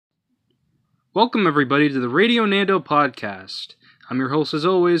Welcome, everybody, to the Radio Nando podcast. I'm your host, as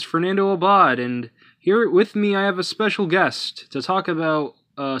always, Fernando Abad, and here with me I have a special guest to talk about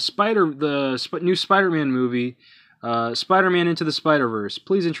new Spider-Man movie, Spider-Man Into the Spider-Verse.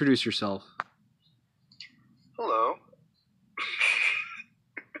 Please introduce yourself. Hello.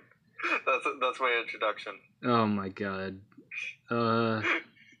 That's my introduction. Oh my god.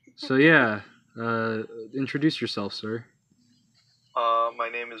 Introduce yourself, sir. My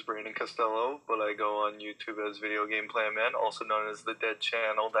name is Brandon Costello, but I go on YouTube as Video Game Plan Man, also known as the Dead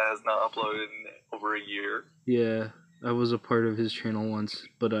Channel that has not uploaded in over a year. Yeah, I was a part of his channel once,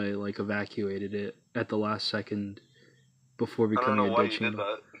 but I evacuated it at the last second before becoming a dead channel. I don't know why you did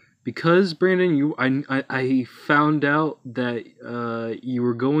that. Because, Brandon, I found out that you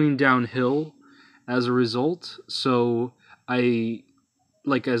were going downhill as a result, so I,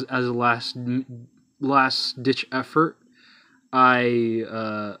 as a last ditch effort, I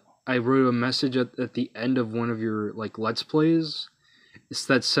wrote a message at the end of one of your Let's Plays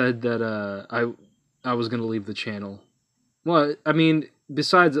that said that I was gonna leave the channel. Well, I mean,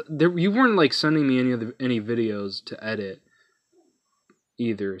 besides you weren't sending me any videos to edit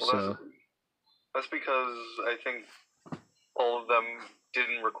either. Well, so that's because I think all of them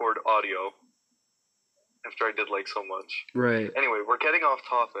didn't record audio after I did so much. Right. Anyway, we're getting off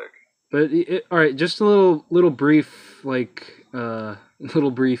topic. But all right, just a little brief,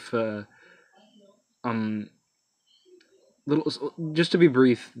 just to be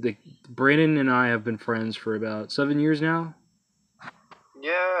brief, Brandon and I have been friends for about 7 years now.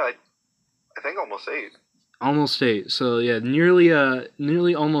 Yeah, I think almost 8. Almost 8. So yeah, nearly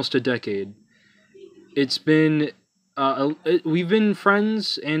almost a decade. It's been we've been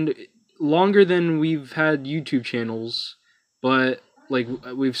friends and longer than we've had YouTube channels, but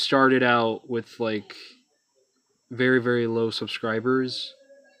we've started out with very, very low subscribers,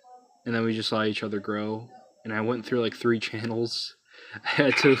 and then we just saw each other grow, and I went through 3 channels. I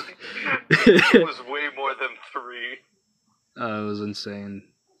had to It was way more than 3. It was insane.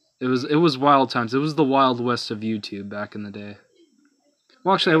 It was wild times. It was the Wild West of YouTube back in the day.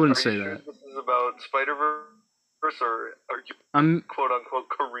 Well, actually, I wouldn't say sure that. This is about Spider-Verse, or are you quote-unquote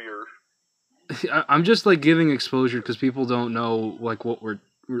career? I'm just giving exposure because people don't know what we're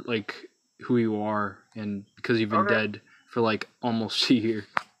who you are, and because you've been dead for almost a year.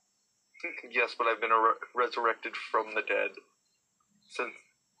 Yes, but I've been resurrected from the dead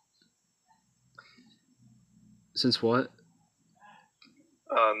since what?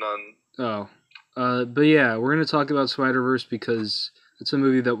 None. Oh, but yeah, we're gonna talk about Spider-Verse because it's a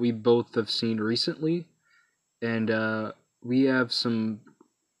movie that we both have seen recently, and we have some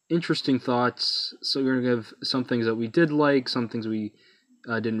interesting thoughts. So we're gonna give some things that we did like, some things we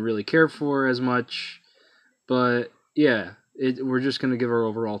didn't really care for as much. But yeah, we're just gonna give our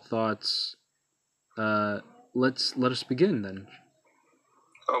overall thoughts. Let us begin then.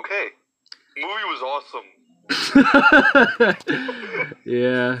 Okay, movie was awesome.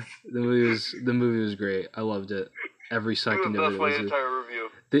 Yeah, the movie was great. I loved it. Every second of it. That's my entire review.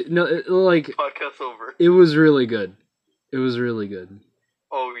 Podcast over. It was really good. It was really good.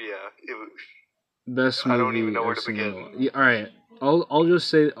 Oh yeah, it was. Best movie. I don't even know where to begin. Yeah, all right, I'll just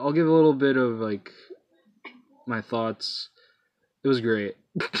say I'll give a little bit of my thoughts. It was great.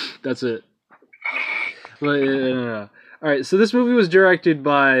 That's it. But all right, so this movie was directed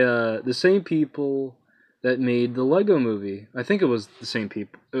by the same people that made the Lego Movie. I think it was the same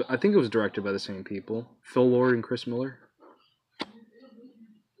people. I think it was directed by the same people, Phil Lord and Chris Miller. I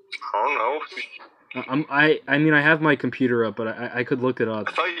don't know. I mean, I have my computer up, but I could look it up.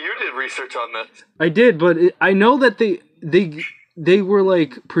 I thought you did research on this. I did, but I know that they were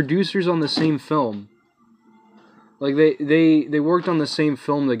producers on the same film. They worked on the same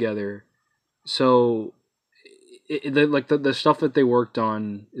film together, so the stuff that they worked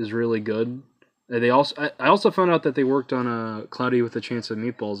on is really good. I also found out that they worked on Cloudy with a Chance of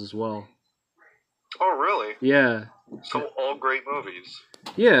Meatballs as well. Oh really? Yeah. So all great movies.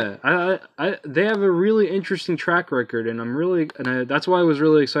 Yeah, they have a really interesting track record, and that's why I was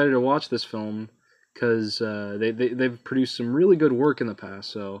really excited to watch this film, because they've produced some really good work in the past.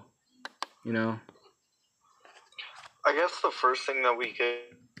 So, I guess the first thing that we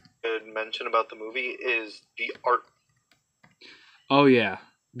could mention about the movie is the art. Oh yeah,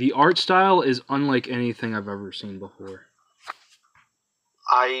 the art style is unlike anything I've ever seen before.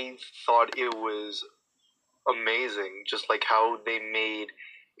 I thought it was amazing, just how they made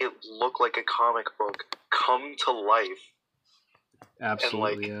it look like a comic book come to life.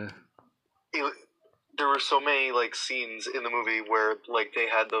 Absolutely, and, yeah. There were so many scenes in the movie where they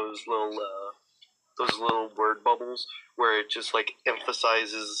had those little word bubbles where it just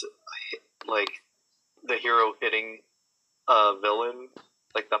emphasizes like the hero hitting a villain,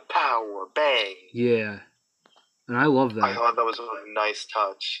 like the power bang. Yeah, and I love that. I thought that was a nice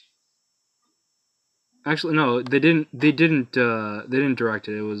touch. Actually, no, they didn't. They didn't direct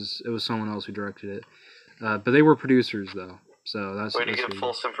it. It was someone else who directed it. But they were producers though, so that's way to give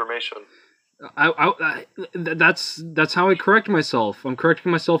false information. That's how I correct myself. I'm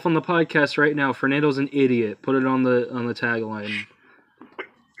correcting myself on the podcast right now. Fernando's an idiot. Put it on the tagline.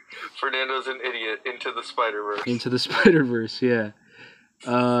 Fernando's an idiot. Into the Spider-Verse. Into the Spider-Verse, yeah.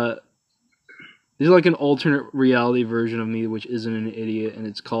 There's like an alternate reality version of me which isn't an idiot and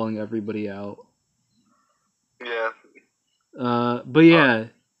it's calling everybody out. Yeah. But yeah,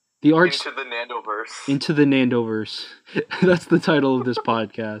 the arts into the Nandoverse. Into the Nandoverse. That's the title of this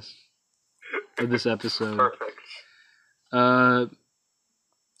podcast. Of this episode. Perfect.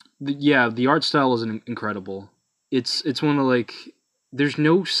 The art style is incredible. It's one of like, there's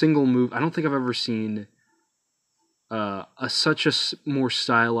no single movie. I don't think I've ever seen such a more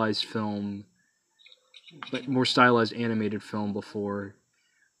stylized film, like more stylized animated film before.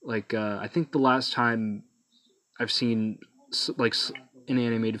 Like I think the last time I've seen like an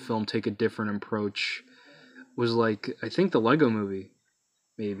animated film take a different approach was like, I think the Lego Movie,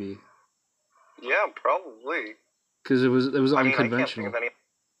 maybe. Yeah, probably. Because it was unconventional.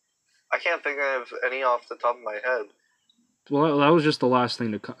 I can't think of any off the top of my head. Well, that was just the last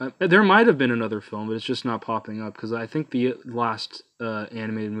thing to come. There might have been another film, but it's just not popping up. Because I think the last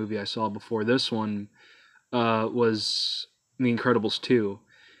animated movie I saw before this one was The Incredibles 2.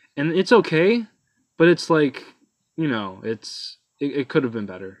 And it's okay, but it's like, it could have been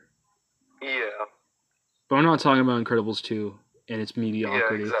better. Yeah. But I'm not talking about Incredibles 2 and its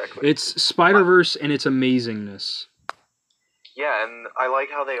mediocrity. Yeah, exactly. It's Spider-Verse and its amazingness. Yeah, and I like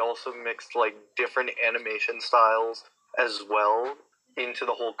how they also mixed like different animation styles as well into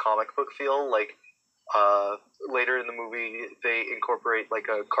the whole comic book feel. Like later in the movie, they incorporate like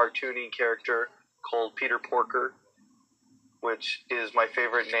a cartoony character called Peter Porker, which is my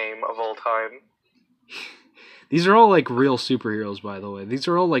favorite name of all time. These are all like real superheroes, by the way. These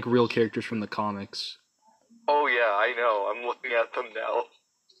are all like real characters from the comics. Oh yeah, I know. I'm looking at them now.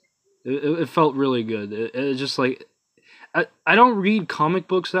 It felt really good. It just like, I don't read comic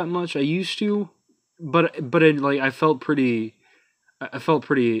books that much. I used to, but it felt pretty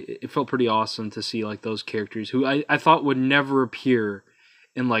awesome to see like those characters who I thought would never appear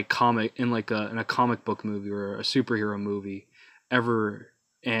in like in a comic book movie or a superhero movie ever,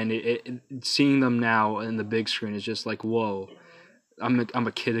 and seeing them now in the big screen is just like, whoa, I'm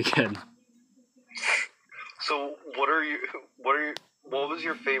a kid again. So what was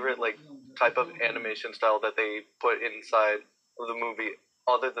your favorite like type of animation style that they put inside of the movie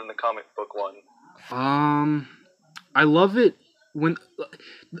other than the comic book one? I love it when,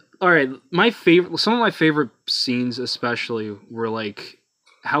 alright, some of my favorite scenes especially were like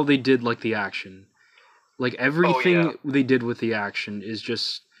how they did like the action. Like everything they did with the action is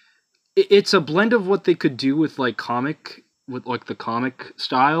just, it's a blend of what they could do with the comic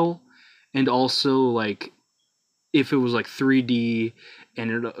style, and also like if it was like 3D,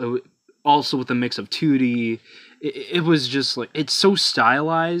 and it also with a mix of 2D. It was just like, it's so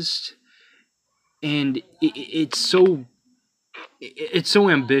stylized, and it's so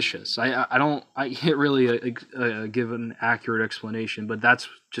ambitious. I can't really give an accurate explanation, but that's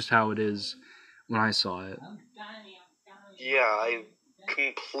just how it is when I saw it. Yeah, I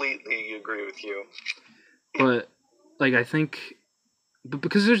completely agree with you. But like, I think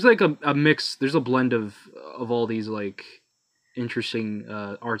because there's like a mix, there's a blend of all these like interesting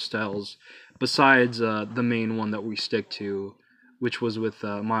art styles besides the main one that we stick to, which was with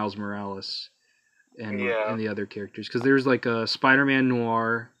Miles Morales and the other characters. Because there's like a Spider-Man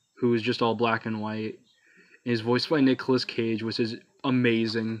Noir who is just all black and white, and is voiced by Nicolas Cage, which is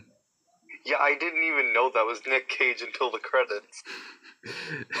amazing. Yeah, I didn't even know that was Nick Cage until the credits.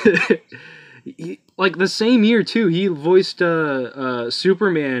 Like the same year too, he voiced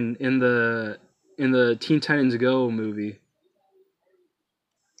Superman in the Teen Titans Go movie.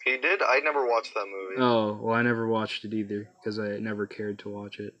 He did? I never watched that movie. Oh, well, I never watched it either because I never cared to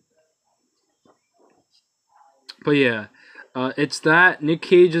watch it. But yeah, it's that Nick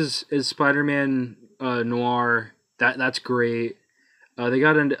Cage is Spider-Man Noir. That's great. They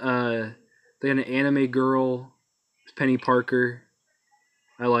got an anime girl, Penny Parker.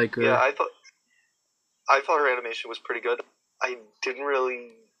 I like her. Yeah, I thought her animation was pretty good. I didn't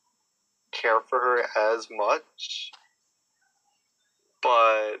really care for her as much,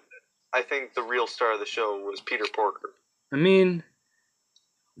 but I think the real star of the show was Peter Porker. I mean,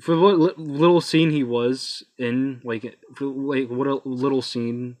 for what little scene he was in, what a little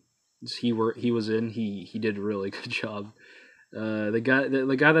scene he was in, he did a really good job. The guy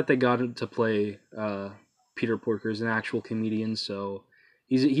that they got to play Peter Porker is an actual comedian, so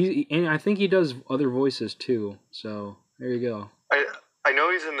he's and I think he does other voices too. So there you go. I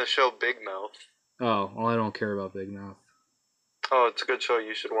know he's in the show Big Mouth. Oh, well, I don't care about Big Mouth. Oh, it's a good show.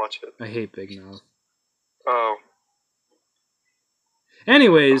 You should watch it. I hate Big Mouth. Oh.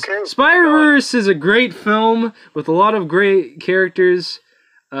 Anyways, okay. Spider-Verse is a great film with a lot of great characters,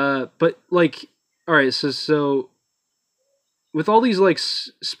 but like, all right, so with all these like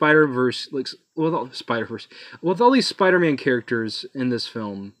Spider-Verse, like with all these Spider-Man characters in this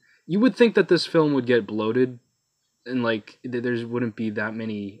film, you would think that this film would get bloated, and like there wouldn't be that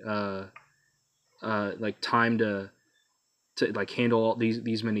many like time to like handle all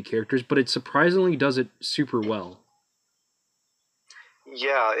these many characters, but it surprisingly does it super well.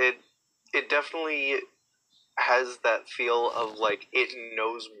 Yeah, it definitely has that feel of like it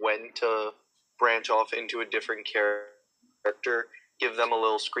knows when to branch off into a different character, give them a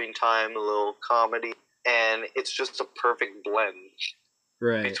little screen time, a little comedy, and it's just a perfect blend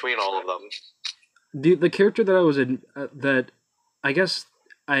between all of them. The character that I was in that I guess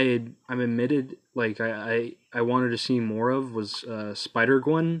I'm admitted like I wanted to see more of was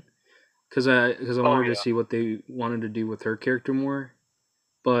Spider-Gwen, because I wanted to see what they wanted to do with her character more.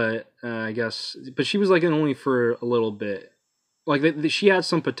 But I guess, but she was like only for a little bit. Like she had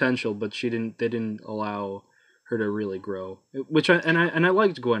some potential, but they didn't allow her to really grow. Which I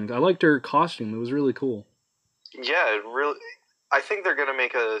liked Gwen. I liked her costume. It was really cool. Yeah, I think they're gonna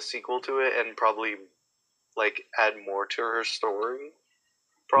make a sequel to it and probably like add more to her story.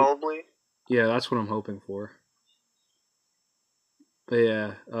 Probably. Yeah, that's what I'm hoping for. But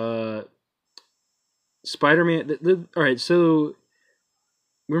yeah, Spider-Man. All right, so.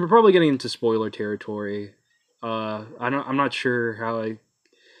 We're probably getting into spoiler territory. I'm not sure how I.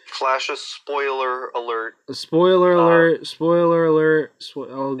 Flash a spoiler alert. Spoiler alert! Spoiler alert!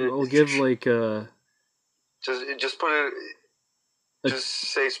 I'll give like a. Just put it. Just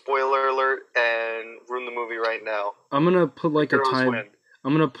say spoiler alert and ruin the movie right now. I'm gonna put like Heroes a time. Win.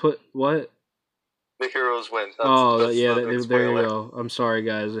 I'm gonna put what? The heroes win. There you go. I'm sorry,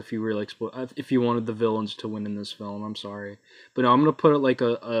 guys, if you were like if you wanted the villains to win in this film. I'm sorry, but no, I'm gonna put it like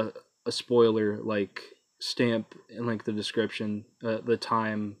a spoiler like stamp in like the description, the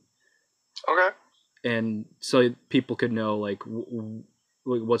time. Okay. And so people could know like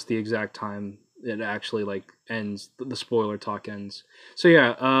what's the exact time it actually like ends. The spoiler talk ends. So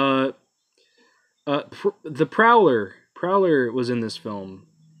yeah, the Prowler was in this film.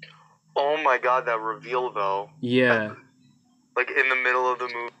 Oh my god, that reveal though. Yeah. Like in the middle of the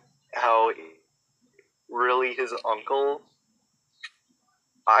movie, how really his uncle.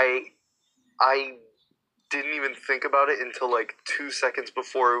 I didn't even think about it until like 2 seconds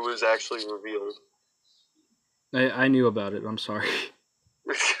before it was actually revealed. I knew about it. I'm sorry.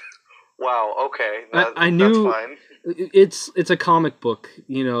 Wow. Okay. I knew. That's fine. It's a comic book.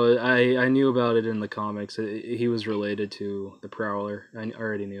 You know, I knew about it in the comics. He was related to the Prowler. I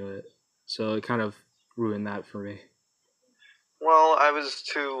already knew it. So it kind of ruined that for me. Well, I was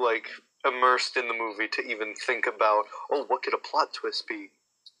too, like, immersed in the movie to even think about, what could a plot twist be?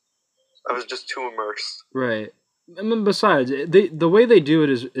 I was just too immersed. Right. I mean, besides, the way they do it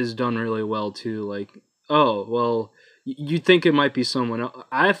is done really well, too. Like, you think it might be someone else.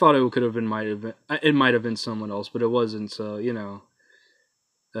 I thought it might have been someone else, but it wasn't, so, you know.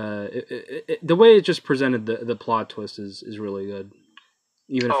 The way it just presented the plot twist is really good.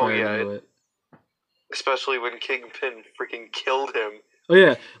 Even if I don't know it. Especially when Kingpin freaking killed him. Oh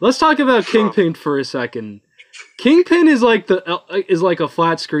yeah, let's talk about Kingpin for a second. Kingpin is like a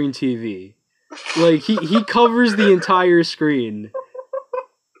flat screen TV. Like he covers the entire screen.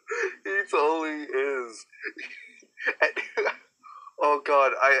 He totally is. Oh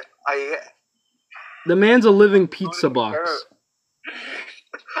god, I. The man's a living pizza box.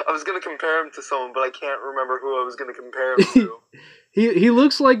 I was gonna compare him to someone, but I can't remember who I was gonna compare him to. He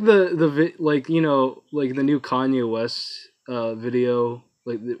looks like the like, you know, like the new Kanye West video,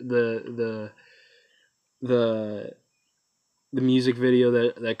 like the music video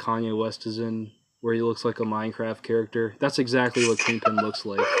that Kanye West is in, where he looks like a Minecraft character. That's exactly what Kingpin looks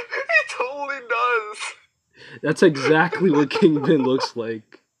like. He totally does. That's exactly what Kingpin looks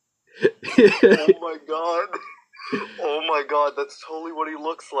like. Oh my god. Oh my god, that's totally what he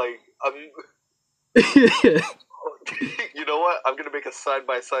looks like. You know what? I'm gonna make a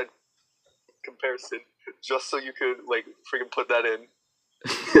side-by-side comparison just so you could, like, freaking put that in.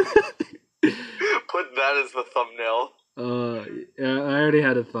 Put that as the thumbnail. Yeah, I already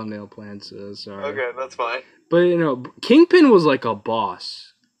had a thumbnail planned, so sorry. Okay, that's fine. But, you know, Kingpin was like a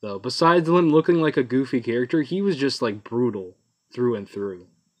boss. though. Besides him looking like a goofy character, he was just like brutal through and through.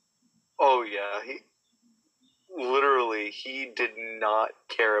 Oh yeah, he did not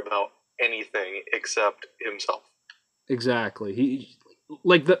care about anything except himself. Exactly. He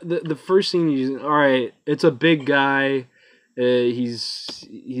like the first scene. He's all right. It's a big guy. He's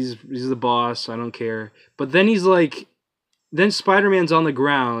the boss. I don't care. But then he's like, then Spider-Man's on the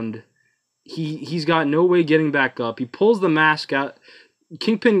ground. He's got no way getting back up. He pulls the mask out.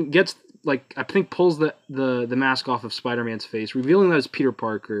 Kingpin gets like I think pulls the mask off of Spider-Man's face, revealing that it's Peter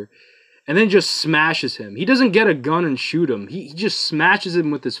Parker, and then just smashes him. He doesn't get a gun and shoot him. He just smashes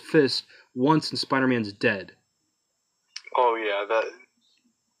him with his fist once, and Spider-Man's dead. Oh yeah,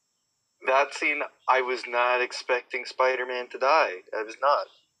 that scene, I was not expecting Spider-Man to die. I was not.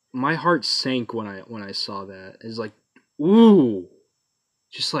 My heart sank when I saw that. It's like, ooh,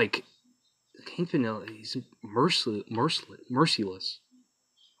 just like Kingpin. He's merciless.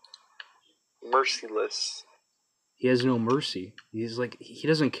 Merciless. He has no mercy. He's like he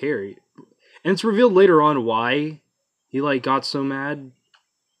doesn't care, and it's revealed later on why he like got so mad.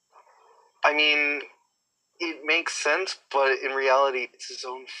 I mean, it makes sense, but in reality, it's his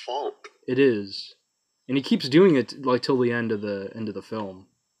own fault. It is, and he keeps doing it like till the end of the film.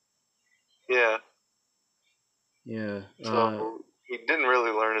 Yeah. Yeah. So he didn't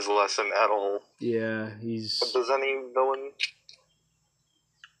really learn his lesson at all. Yeah, he's. Does any villain?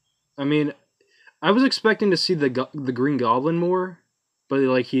 I mean, I was expecting to see the Green Goblin more, but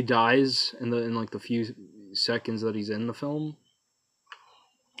like he dies in like the few seconds that he's in the film.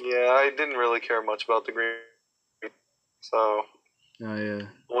 Yeah, I didn't really care much about the Green. So. Oh yeah.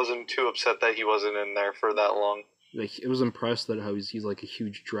 Wasn't too upset that he wasn't in there for that long. Like, it was impressed that how he's like a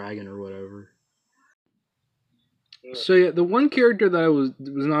huge dragon or whatever. Yeah. So yeah, the one character that I was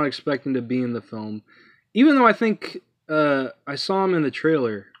not expecting to be in the film, even though I think I saw him in the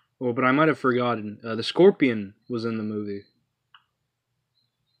trailer, but I might have forgotten. The Scorpion was in the movie.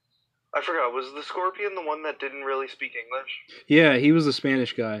 I forgot. Was the Scorpion the one that didn't really speak English? Yeah, he was the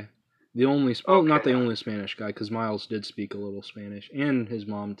Spanish guy. The only, okay. Not the only Spanish guy, because Miles did speak a little Spanish, and his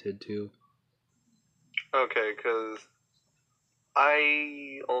mom did too. Okay, because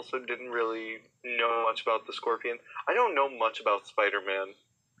I also didn't really know much about the Scorpion. I don't know much about Spider-Man.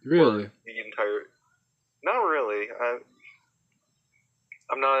 Really? The entire... Not really.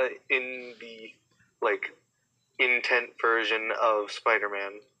 I'm not in the, like, intent version of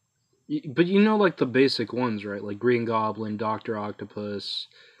Spider-Man. But you know, like, the basic ones, right? Like Green Goblin, Dr. Octopus...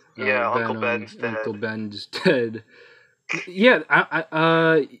 Yeah, Venom, Uncle Ben's dead. Uncle Ben's dead. Yeah,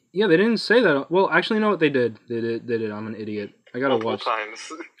 yeah, they didn't say that. Well, actually, no, what they did. They did. I'm an idiot. I gotta watch.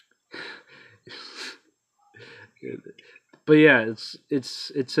 Times. But yeah,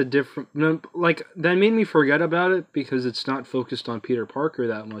 it's a different. Like that made me forget about it because it's not focused on Peter Parker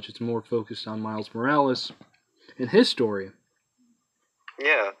that much. It's more focused on Miles Morales and his story.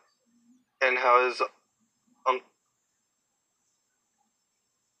 Yeah, and how his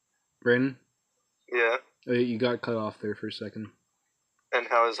Brandon? Yeah. Oh, you got cut off there for a second. And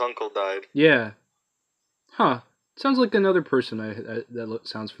how his uncle died. Yeah. Huh. Sounds like another person that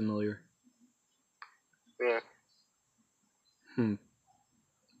sounds familiar. Yeah.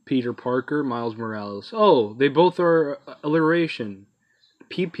 Peter Parker, Miles Morales. Oh, they both are alliteration.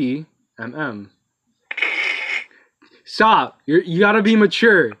 PPMM. Stop. You gotta be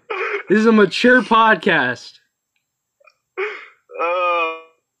mature. This is a mature podcast.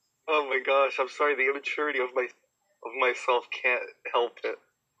 Oh my gosh, I'm sorry, the immaturity of myself can't help it.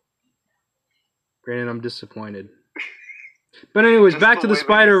 Brandon, I'm disappointed. But anyways, back to the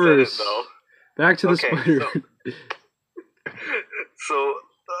Spider-Verse. Back to the Spider-Verse. So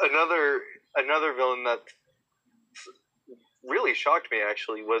another villain that really shocked me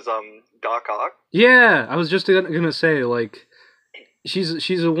actually was Doc Ock. Yeah, I was just gonna say, like,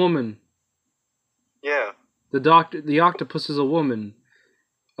 she's a woman. Yeah. The octopus is a woman.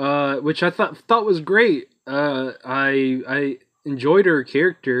 Which I thought was great. I enjoyed her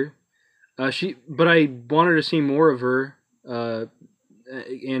character. But I wanted to see more of her.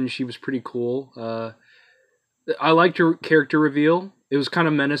 And she was pretty cool. I liked her character reveal. It was kind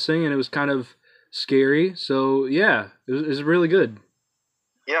of menacing and it was kind of scary. So yeah, it was really good.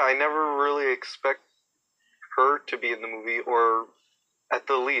 Yeah, I never really expect her to be in the movie, or at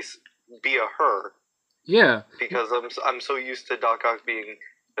the least be a her. Yeah. Because I'm so used to Doc Ock being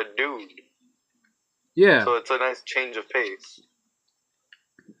a dude. Yeah. So it's a nice change of pace.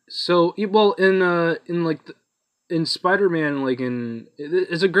 So, well, in Spider-Man, like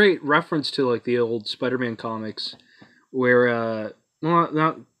it's a great reference to like the old Spider-Man comics, where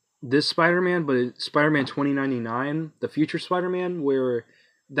not this Spider-Man, but Spider-Man 2099, the future Spider-Man, where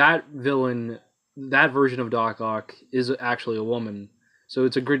that villain, that version of Doc Ock is actually a woman. So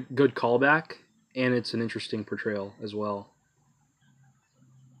it's a good callback, and it's an interesting portrayal as well.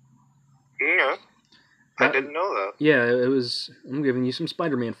 Yeah. I didn't know that. Yeah, it was... I'm giving you some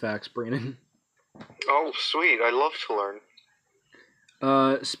Spider-Man facts, Brandon. Oh, sweet. I love to learn.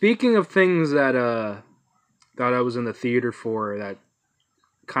 Speaking of things that I was in the theater for that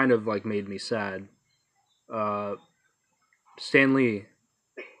kind of like made me sad, Stan Lee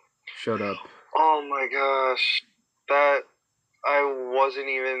showed up. Oh my gosh. That... I wasn't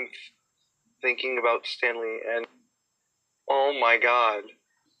even thinking about Stan Lee, and... Oh my god.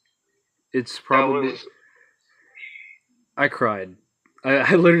 It's probably... I cried.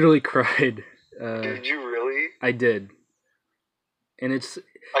 I literally cried. Did you really? I did. And it's...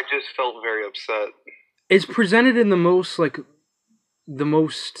 I just felt very upset. It's presented in the most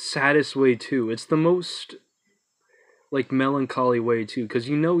saddest way, too. It's the most, like, melancholy way, too, because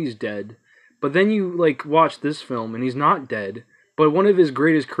you know he's dead. But then you, like, watch this film, and he's not dead. But one of his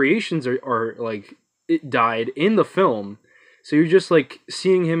greatest creations are like, it died in the film. So you're just, like,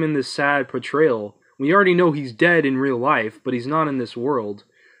 seeing him in this sad portrayal. We already know he's dead in real life, but he's not in this world.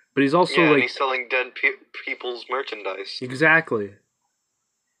 But he's also, like... and he's selling dead people's merchandise. Exactly.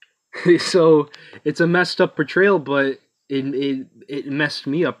 So, it's a messed up portrayal, but it messed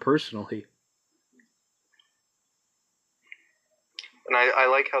me up personally. And I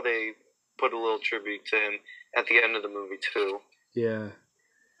like how they put a little tribute to him at the end of the movie, too. Yeah.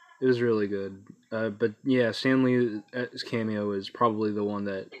 It was really good. But, yeah, Stan Lee's cameo is probably the one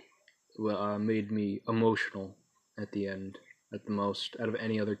that made me emotional at the end, at the most, out of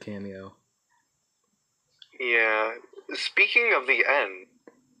any other cameo. Yeah. Speaking of the end,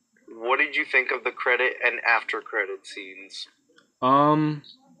 what did you think of the credit and after credit scenes?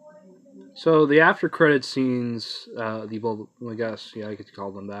 So the after credit scenes, I guess, yeah, I could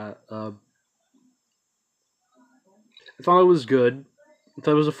call them that. I thought it was good. I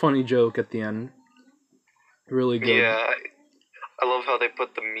thought it was a funny joke at the end. Really good. Yeah, I love how they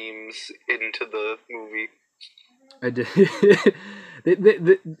put the memes into the movie. I did.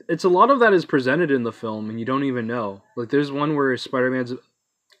 It's a lot of that is presented in the film, and you don't even know. Like, there's one where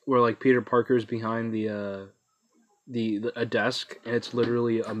where like Peter Parker's behind a desk, and it's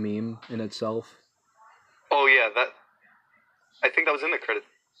literally a meme in itself. Oh yeah, I think that was in the credits.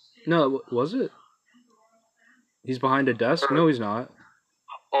 No, was it? He's behind a desk? No, he's not.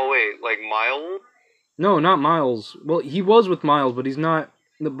 Oh wait, like Miles? No, not Miles. Well, he was with Miles, but he's not.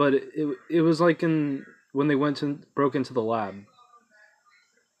 But it was like when they broke into the lab.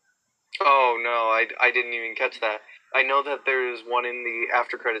 Oh no, I didn't even catch that. I know that there's one in the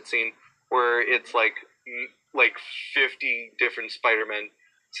after credit scene where it's like 50 different Spider-Men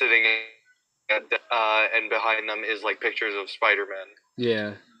sitting and behind them is like pictures of Spider-Man.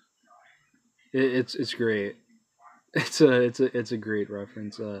 Yeah, it's great. It's a great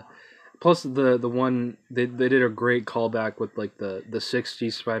reference. Plus the one they did a great callback with like the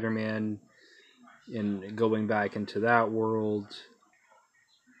 60s Spider-Man and going back into that world.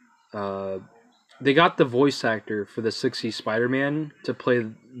 They got the voice actor for the 60s Spider-Man to play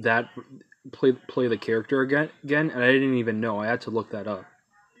the character again, and I didn't even know. I had to look that up.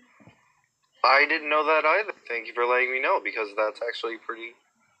 I didn't know that either. Thank you for letting me know, because that's actually pretty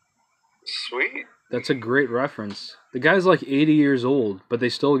sweet. That's a great reference. The guy's like 80 years old, but they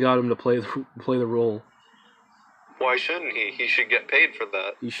still got him to play the role. Why shouldn't he? He should get paid for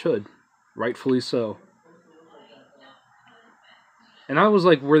that. He should. Rightfully so. And that was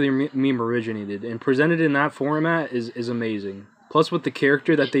like where the meme originated, and presented in that format is amazing. Plus with the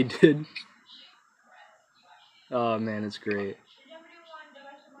character that they did. Oh man, it's great.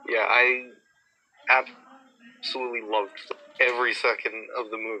 Yeah, I absolutely loved every second of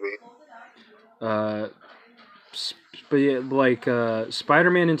the movie. But yeah, like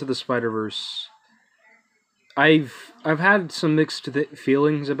Spider-Man Into the Spider-Verse, I've had some mixed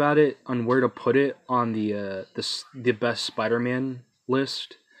feelings about it on where to put it on the best Spider-Man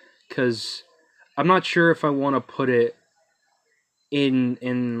list, because I'm not sure if I want to put it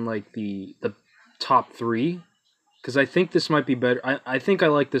in like the top 3, because I think this might be better. I think I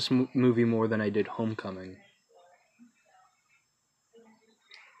like this movie more than I did Homecoming.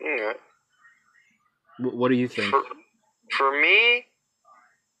 Yeah. What do you think? For me,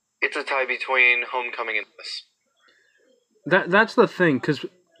 it's a tie between Homecoming and this. That's the thing, because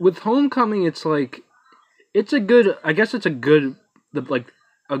with Homecoming, it's like, it's a good, I guess it's a good, like,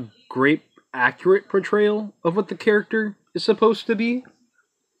 a great, accurate portrayal of what the character is supposed to be.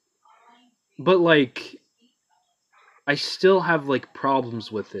 But, like, I still have, like,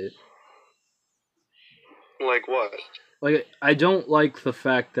 problems with it. Like what? like I don't like the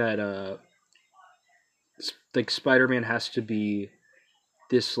fact that like Spider-Man has to be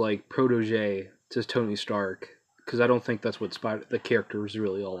this like protege to Tony Stark, because I don't think that's what the character is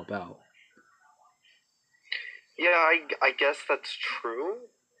really all about. Yeah, I guess that's true,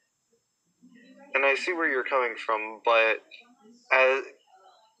 and I see where you're coming from, but as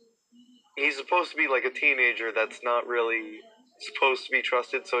he's supposed to be like a teenager that's not really supposed to be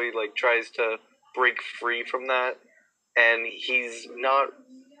trusted, so he like tries to break free from that, and he's not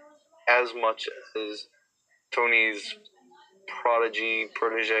as much as Tony's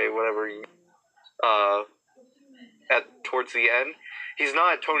protege, whatever. At towards the end, he's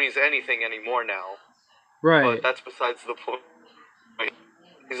not Tony's anything anymore now. Right. But that's besides the point.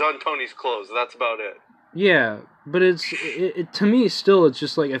 He's on Tony's clothes. That's about it. Yeah, but it to me still, it's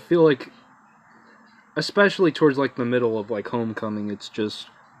just like I feel like, especially towards like the middle of like Homecoming, it's just,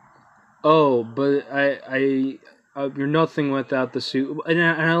 oh, but you're nothing without the suit, and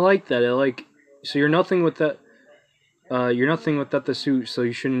I like that. I like, so you're nothing without the suit, so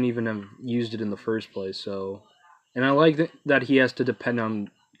you shouldn't even have used it in the first place. So, and I like that he has to depend on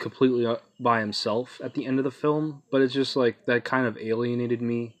completely by himself at the end of the film, but it's just like that kind of alienated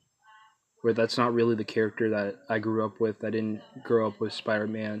me, where that's not really the character that I grew up with. I didn't grow up with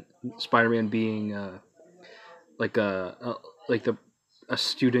Spider-Man being like a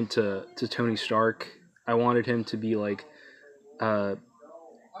student to Tony Stark. I wanted him to be like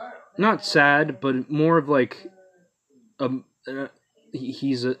not sad, but more of like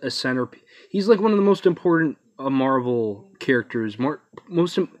he's a center. He's like one of the most important Marvel characters, one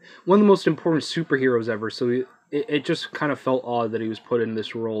of the most important superheroes ever. So it just kind of felt odd that he was put in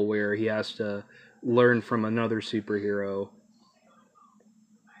this role where he has to learn from another superhero.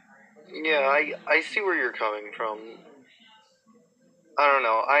 Yeah, I see where you're coming from. I don't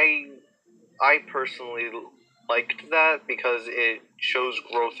know. I personally liked that because it shows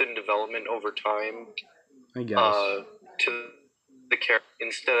growth and development over time. I guess. To the character,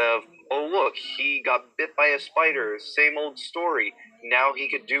 instead of, oh look, he got bit by a spider, same old story. Now he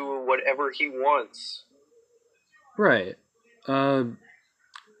could do whatever he wants. Right.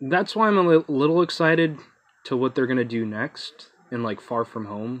 That's why I'm a little excited to what they're gonna do next in like Far From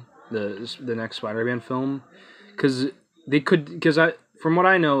Home, the next Spider-Man film, because from what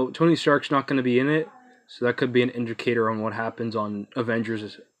I know, Tony Stark's not gonna be in it, so that could be an indicator on what happens on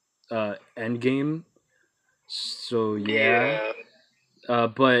Avengers Endgame. So yeah.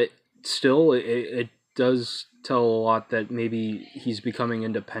 But still, it does tell a lot that maybe he's becoming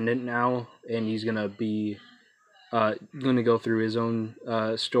independent now, and he's gonna be gonna go through his own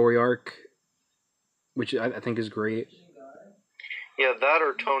story arc, which I think is great. Yeah, that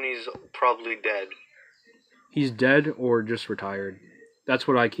or Tony's probably dead. He's dead or just retired. That's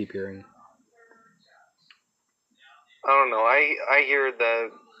what I keep hearing. I don't know. I hear that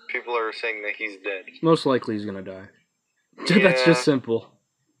people are saying that he's dead. Most likely he's gonna die. Yeah. That's just simple.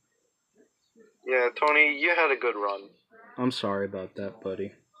 Yeah, Tony, you had a good run. I'm sorry about that,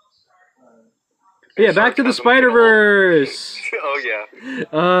 buddy. Yeah, back to the Spider-Verse! Oh, yeah.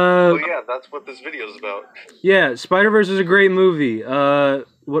 Yeah, that's what this video is about. Yeah, Spider-Verse is a great movie.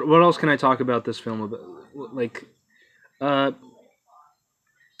 What else can I talk about this film about? Like, as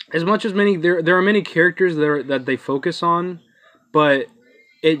much as there are many characters that they focus on, but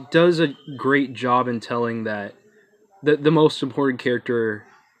it does a great job in telling that the most important character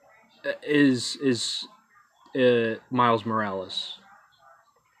is Miles Morales.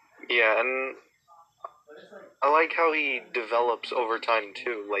 Yeah, and I like how he develops over time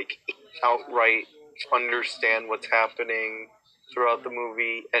too. Like, outright understand what's happening throughout the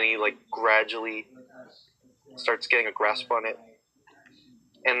movie, and he like gradually starts getting a grasp on it.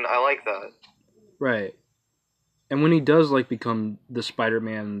 And I like that. Right. And when he does like become the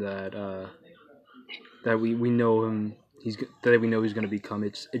Spider-Man that we know him, he's going to become,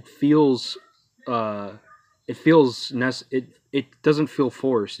 it doesn't feel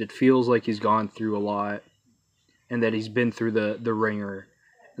forced. It feels like he's gone through a lot, and that he's been through the ringer,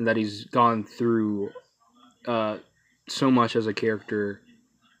 and that he's gone through so much as a character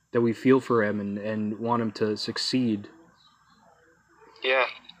that we feel for him and want him to succeed. Yeah.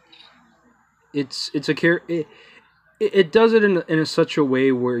 It's a character. It does it in such a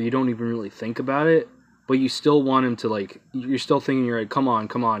way where you don't even really think about it, but you still want him to, like, you're still thinking, you're like, come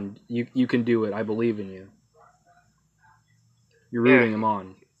on, you can do it, I believe in you. You're rooting him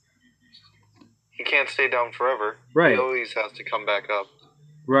on. He can't stay down forever. Right. He always has to come back up.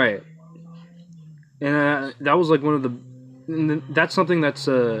 Right. And that was like one of the... That's something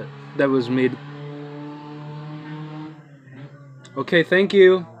that was made... Okay, thank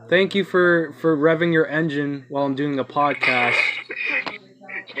you. Thank you for revving your engine while I'm doing a podcast.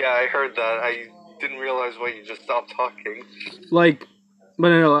 Yeah, I heard that. I didn't realize why you just stopped talking. Like, but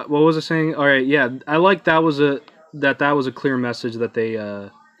no, what was I saying? All right, yeah, I like that was a clear message that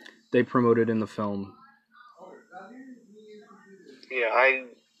they promoted in the film. Yeah, I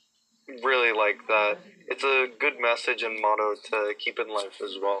really like that. It's a good message and motto to keep in life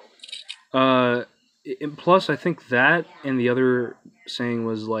as well. Plus, I think that and the other saying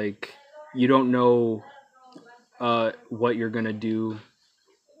was like, you don't know what you're gonna do.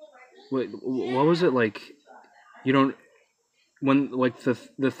 What was it like? You don't when like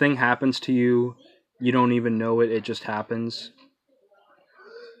the thing happens to you, you don't even know it. It just happens.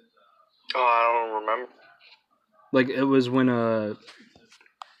 Oh, I don't remember. Like it was when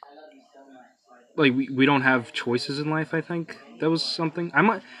like we don't have choices in life. I think that was something. I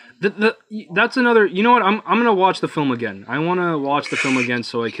might that's another. You know what? I'm gonna watch the film again. I want to watch the film again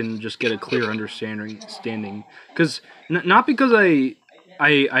so I can just get a clear understanding. Because not because I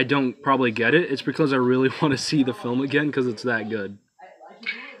don't probably get it. It's because I really want to see the film again because it's that good.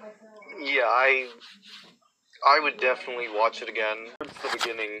 Yeah, I would definitely watch it again. It's the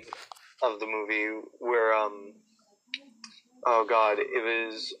beginning of the movie where oh god, it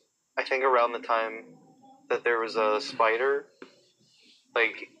was I think around the time that there was a spider,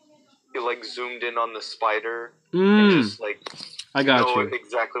 like it like zoomed in on the spider and just like I got you.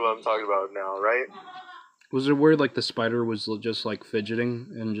 Exactly what I'm talking about now, right? Was it where like the spider was just like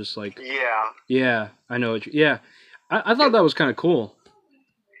fidgeting and just like yeah I know it. Yeah, I thought that was kind of cool.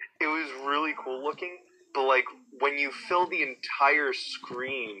 It was really cool looking, but like when you fill the entire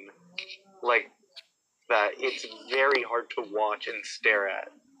screen like that, it's very hard to watch and stare at.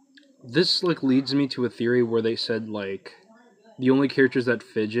 This like leads me to a theory where they said like the only characters that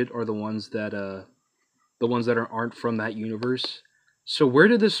fidget are the ones that aren't from that universe. So where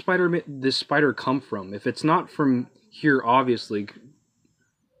did this spider come from? If it's not from here, obviously.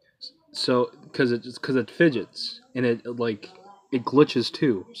 So because it fidgets and it like it glitches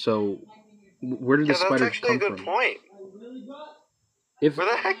too. So where did the spider come from? That's actually a good point. Where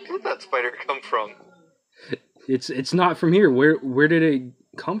the heck did that spider come from? It's not from here. Where did it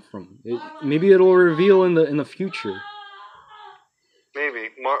come from? Maybe it'll reveal in the future. Maybe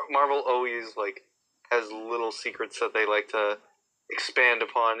Marvel always like has little secrets that they like to expand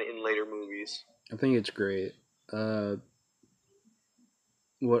upon in later movies. I think it's great.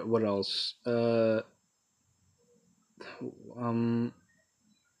 What else? There's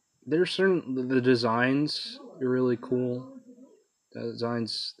certain the designs are really cool. The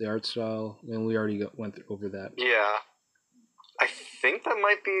designs, the art style. I mean, we already went over that. Yeah, I think that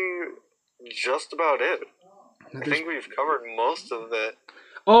might be just about it. I think we've covered most of it.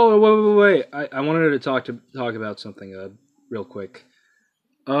 Oh, wait! I wanted to talk about something real quick.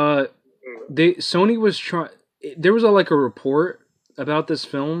 Sony was trying. There was a report about this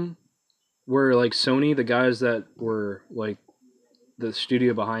film where like Sony, the guys that were like the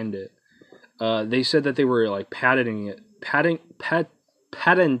studio behind it, they said that they were like patenting it,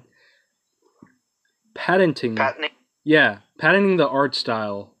 patenting. Yeah, patenting the art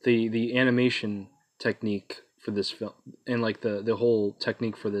style, the animation technique for this film, and like the whole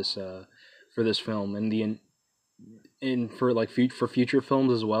technique for this film, and for like for future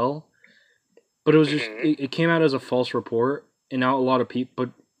films as well. But it was just it came out as a false report, and now a lot of people,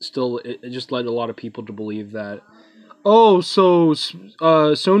 but still it just led a lot of people to believe that, oh, so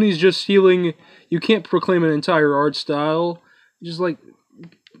Sony's just stealing. You can't proclaim an entire art style. Just like,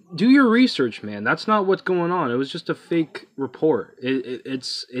 do your research, man. That's not what's going on. It was just a fake report.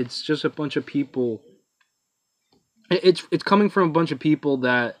 It's just a bunch of people. It's coming from a bunch of people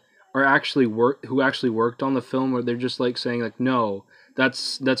that are actually who actually worked on the film, where they're just like saying like, no,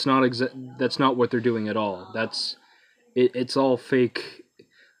 that's not what they're doing at all. It's all fake.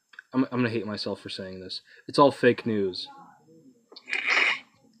 I'm gonna hate myself for saying this. It's all fake news.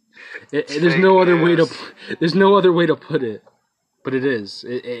 There's no other way to put it, but it is.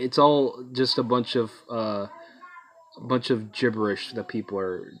 It's all just a bunch of gibberish that people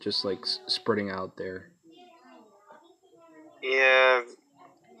are just like spreading out there. Yeah.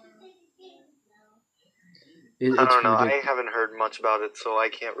 I don't know. I haven't heard much about it, so I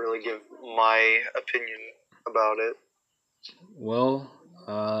can't really give my opinion about it. Well,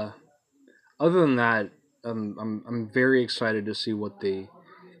 other than that, I'm very excited to see what they,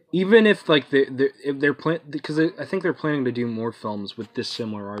 even if like they're because I think they're planning to do more films with this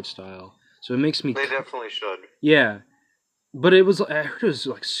similar art style. So it makes me. They definitely should. Yeah, but I heard it was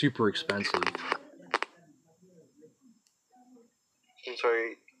like super expensive. I'm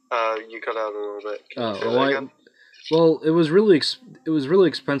sorry, you cut out a little bit. Well, it was really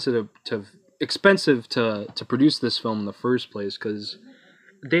expensive to produce this film in the first place because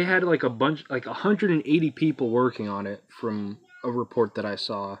they had like 180 people working on it from a report that I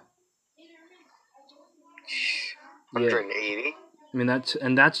saw. 180. Yeah. I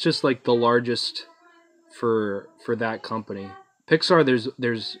mean that's just like the largest for that company. Pixar,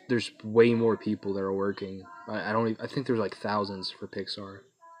 there's way more people that are working. I think there's like thousands for Pixar.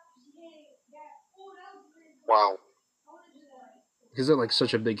 Wow. Because they're like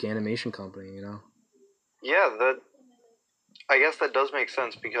such a big animation company, you know. Yeah, I guess that does make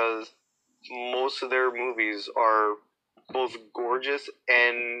sense because most of their movies are both gorgeous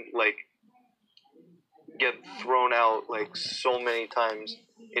and like get thrown out like so many times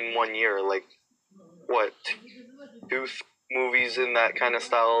in one year. Like what, two movies in that kind of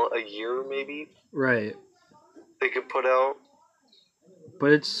style a year, maybe? Right. They could put out.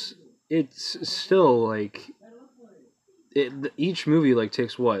 But it's still like each movie like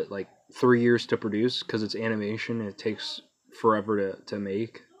takes what like 3 years to produce because it's animation. And it takes forever to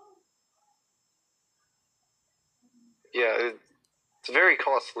make. Yeah, it's very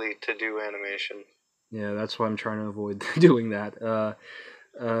costly to do animation. Yeah, that's why I'm trying to avoid doing that.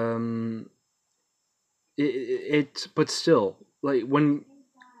 But still, like when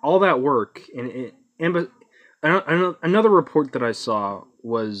all that work but another report that I saw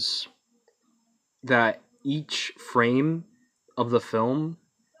was that each frame of the film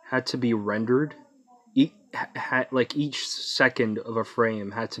had to be rendered. Like each second of a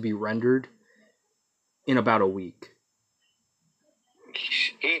frame had to be rendered in about a week.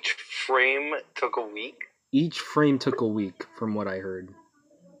 Each frame took a week? Each frame took a week, from what I heard.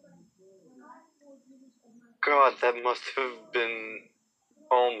 God, that must have been...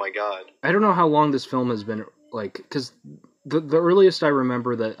 Oh my god. I don't know how long this film has been, like, because the earliest I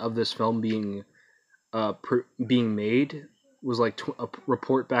remember that of this film being being made was like a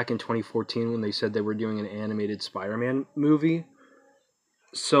report back in 2014 when they said they were doing an animated Spider-Man movie.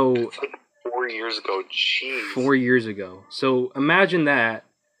 So it's like 4 years ago. Jeez. 4 years ago. So imagine that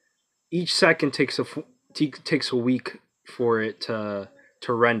each second takes a week for it to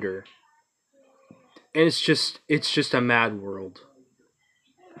render, and it's just a mad world.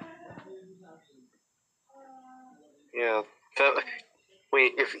 Yeah.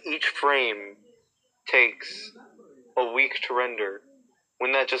 Wait, if each frame takes a week to render,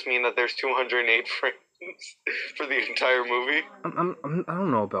 wouldn't that just mean that there's 208 frames for the entire movie? I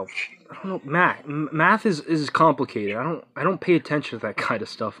don't know. Math is complicated. I don't pay attention to that kind of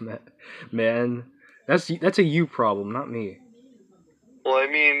stuff, man. That's a you problem, not me. Well, I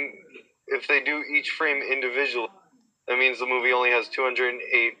mean, if they do each frame individually, that means the movie only has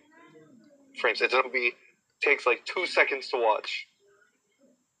 208 frames. It's a movie takes like 2 seconds to watch.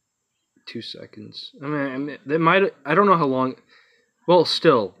 2 seconds. I mean, they might. I don't know how long. Well,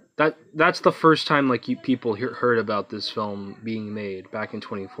 still, that's the first time like people heard about this film being made back in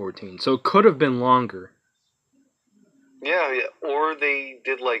 2014. So it could have been longer. Yeah, or they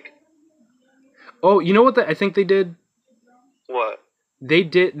did like. Oh, you know what? I think they did. What? They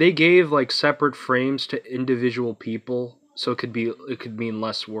gave like separate frames to individual people, so it could mean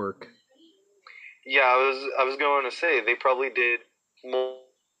less work. Yeah, I was going to say they probably did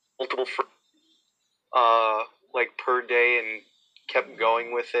multiple like per day and kept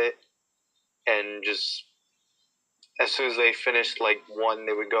going with it, and just as soon as they finished like one,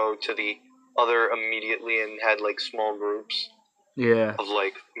 they would go to the other immediately and had like small groups. Yeah. Of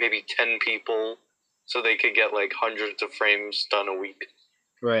like maybe 10 people, so they could get like hundreds of frames done a week.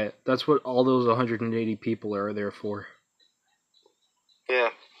 Right. That's what all those 180 people are there for. Yeah.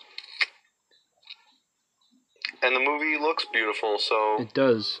 And the movie looks beautiful, so it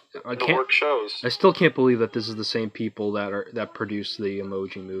does. The work shows. I still can't believe that this is the same people that produced the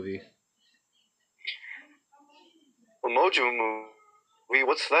Emoji Movie. Emoji Movie?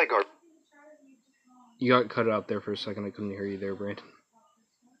 What's that garbage? You got cut out there for a second. I couldn't hear you there, Brandon.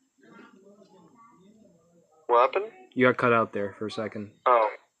 What happened? You got cut out there for a second. Oh.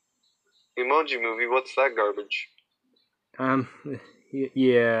 Emoji Movie? What's that garbage?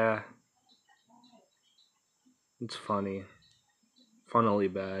 Yeah. It's funny. Funnily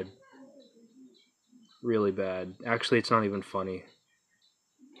bad. Really bad. Actually, it's not even funny.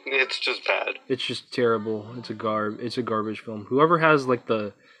 It's just bad. It's just terrible. It's a garbage film. Whoever has like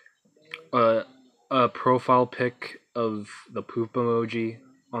the a profile pic of the poop emoji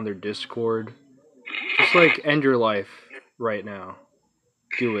on their Discord, just like end your life right now.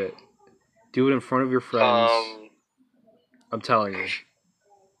 Do it. Do it in front of your friends. I'm telling you.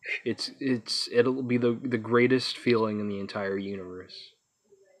 It'll be the greatest feeling in the entire universe.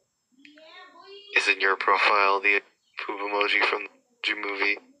 Isn't your profile the poop emoji from the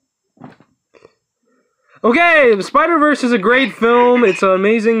movie. Okay, the Spider-Verse is a great film. It's an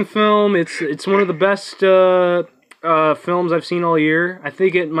amazing film. It's one of the best films I've seen all year. I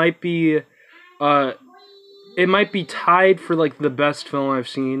think it might be tied for like the best film I've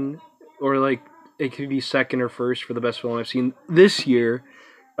seen, or like it could be second or first for the best film I've seen this year.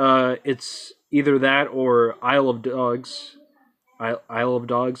 It's either that or Isle of Dogs. Isle of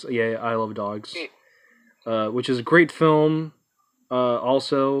Dogs? Yeah, Isle of Dogs. Which is a great film,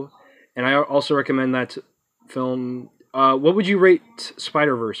 also. And I also recommend that film. What would you rate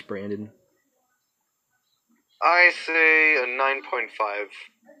Spider-Verse, Brandon? I say a 9.5.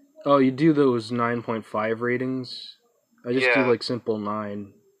 Oh, you do those 9.5 ratings? I just do like simple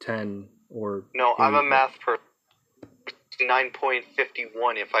 9, 10, or... No, 8. I'm a math person.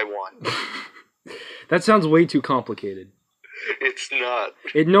 9.51 if I want. That sounds way too complicated. It's not.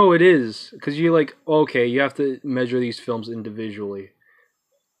 No, it is. Because you like, okay, you have to measure these films individually.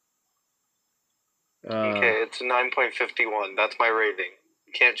 Okay, it's 9.51. That's my rating.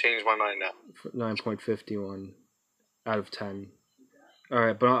 Can't change my mind now. 9.51 out of 10.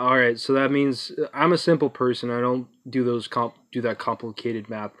 Alright, so that means I'm a simple person. I don't do that complicated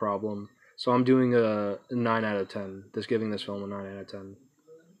math problem. So I'm doing a 9 out of 10. Just giving this film a 9 out of 10.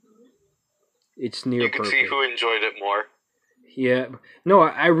 It's near perfect. You can see who enjoyed it more. Yeah. No,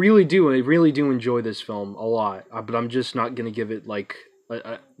 I really do. I really do enjoy this film a lot. But I'm just not going to give it, like,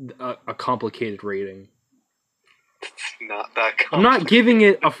 a complicated rating. It's not that complicated. I'm not giving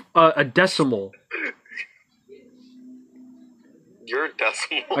it a decimal. You're a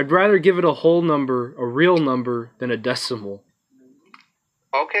decimal. I'd rather give it a whole number, a real number, than a decimal.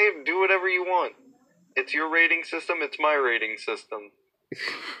 Okay, do whatever you want. It's your rating system, it's my rating system.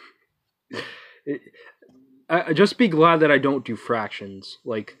 Just be glad that I don't do fractions.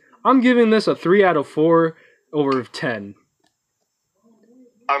 Like, I'm giving this a 3 out of 4 over 10.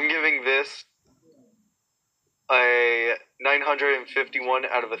 I'm giving this a 951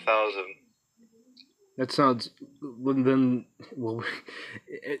 out of 1,000. That sounds... Then... Well,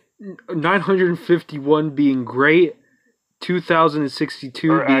 951 being great,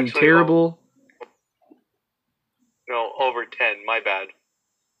 2,062 being terrible. No, over 10, my bad.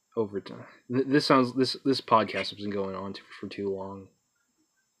 Over 10. This podcast has been going on for too long.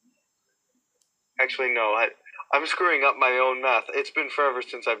 Actually, no, I'm screwing up my own math. It's been forever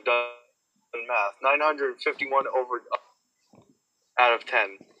since I've done math. 951 out of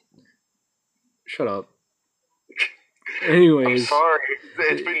 10. Shut up. Anyways. I'm sorry.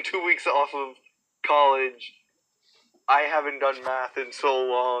 It's been 2 weeks off of college. I haven't done math in so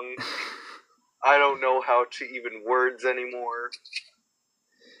long. I don't know how to even words anymore.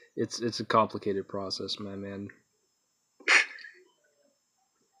 It's a complicated process, my man.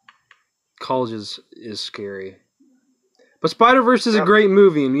 College is scary. But Spider-Verse is a great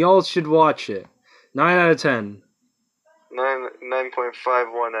movie, and y'all should watch it. 9 out of 10.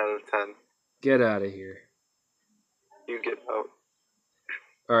 9.51 out of 10. Get out of here. You get out.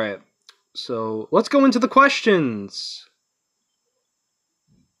 Alright, so let's go into the questions.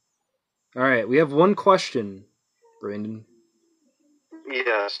 Alright, we have one question, Brandon.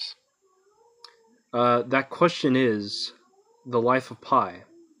 Yes. That question is The Life of Pi.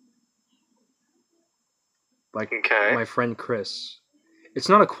 By my friend Chris. It's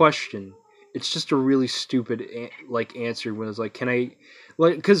not a question. It's just a really stupid answer when it's like, can I...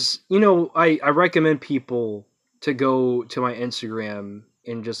 Because, I recommend people to go to my Instagram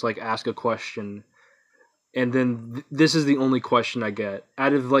and just, ask a question. And then this is the only question I get.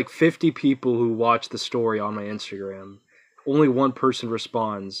 Out of, 50 people who watch the story on my Instagram, only one person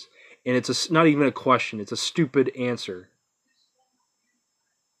responds. And it's not even a question. It's a stupid answer.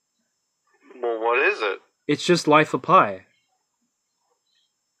 Well, what is it? It's just Life of Pi.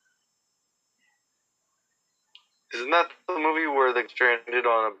 Isn't that the movie where they're stranded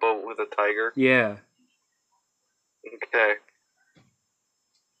on a boat with a tiger? Yeah. Okay.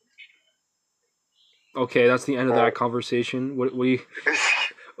 Okay, that's the end of that conversation. What do you...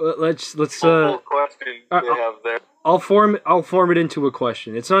 let's question you have there. I'll form it into a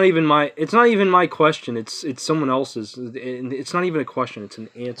question. It's not even my question. It's someone else's. It's not even a question. It's an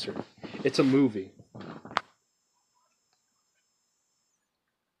answer. It's a movie.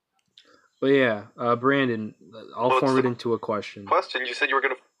 But yeah, Brandon, I'll form it into a question. Question? You said you were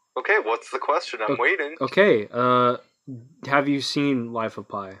gonna. Okay, what's the question? I'm waiting. Okay. Have you seen Life of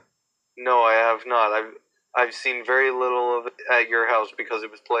Pi? No, I have not. I've seen very little of it at your house because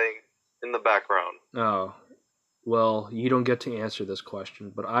it was playing in the background. Oh, well, you don't get to answer this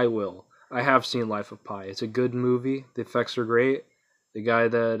question, but I will. I have seen Life of Pi. It's a good movie. The effects are great. The guy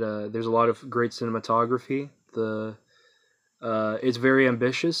that there's a lot of great cinematography. The It's very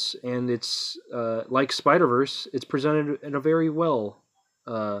ambitious, and it's like Spider-Verse. It's presented in a very well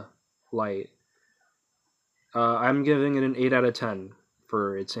light. I'm giving it an 8 out of 10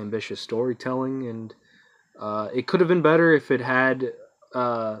 for its ambitious storytelling, and it could have been better if it had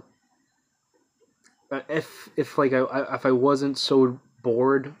if I wasn't so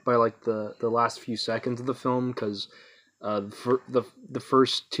bored by like the last few seconds of the film, because the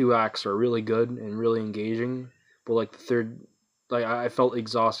first two acts are really good and really engaging, but like the third, like I felt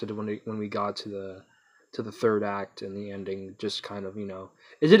exhausted when we got to the third act, and the ending just kind of,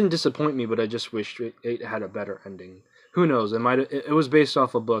 it didn't disappoint me, but I just wished it had a better ending. Who knows? It was based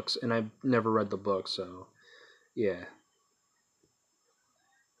off of books, and I never read the book, so yeah.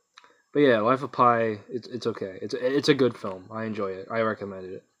 But yeah, Life of Pi, it's okay. It's a good film. I enjoy it. I recommend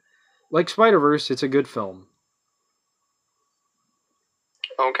it. Like Spider-Verse, it's a good film.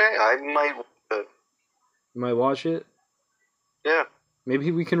 Okay, I might watch it. You might watch it? Yeah.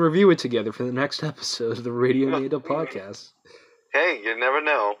 Maybe we can review it together for the next episode of the Radio Nada podcast. Hey, you never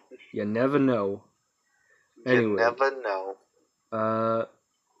know. You never know. Anyway. You never know.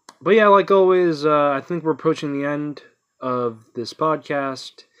 But yeah, like always, I think we're approaching the end of this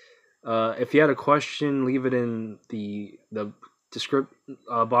podcast. If you had a question, leave it in the description, in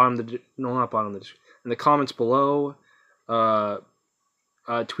the comments below.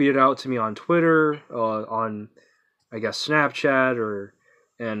 Tweet it out to me on Twitter, on, I guess, Snapchat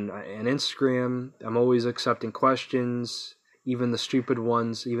and Instagram. I'm always accepting questions, even the stupid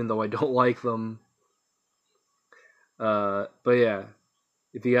ones, even though I don't like them. But yeah.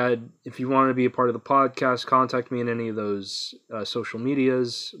 If you want to be a part of the podcast, contact me in any of those social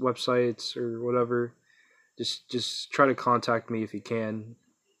medias, websites, or whatever. Just try to contact me if you can.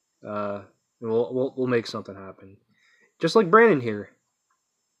 And we'll make something happen. Just like Brandon here.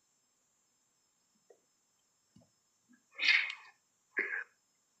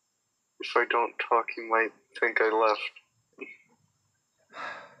 If I don't talk, you might think I left.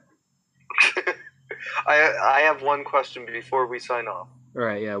 I have one question before we sign off.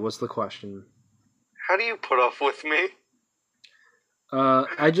 Alright, yeah, what's the question? How do you put up with me?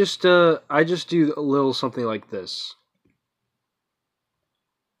 I just do a little something like this.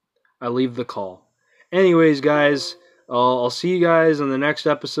 I leave the call. Anyways, guys, I'll see you guys on the next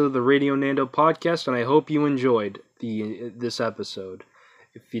episode of the Radio Nando podcast, and I hope you enjoyed this episode.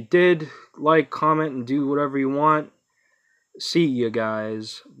 If you did, like, comment, and do whatever you want. See you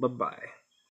guys. Bye-bye.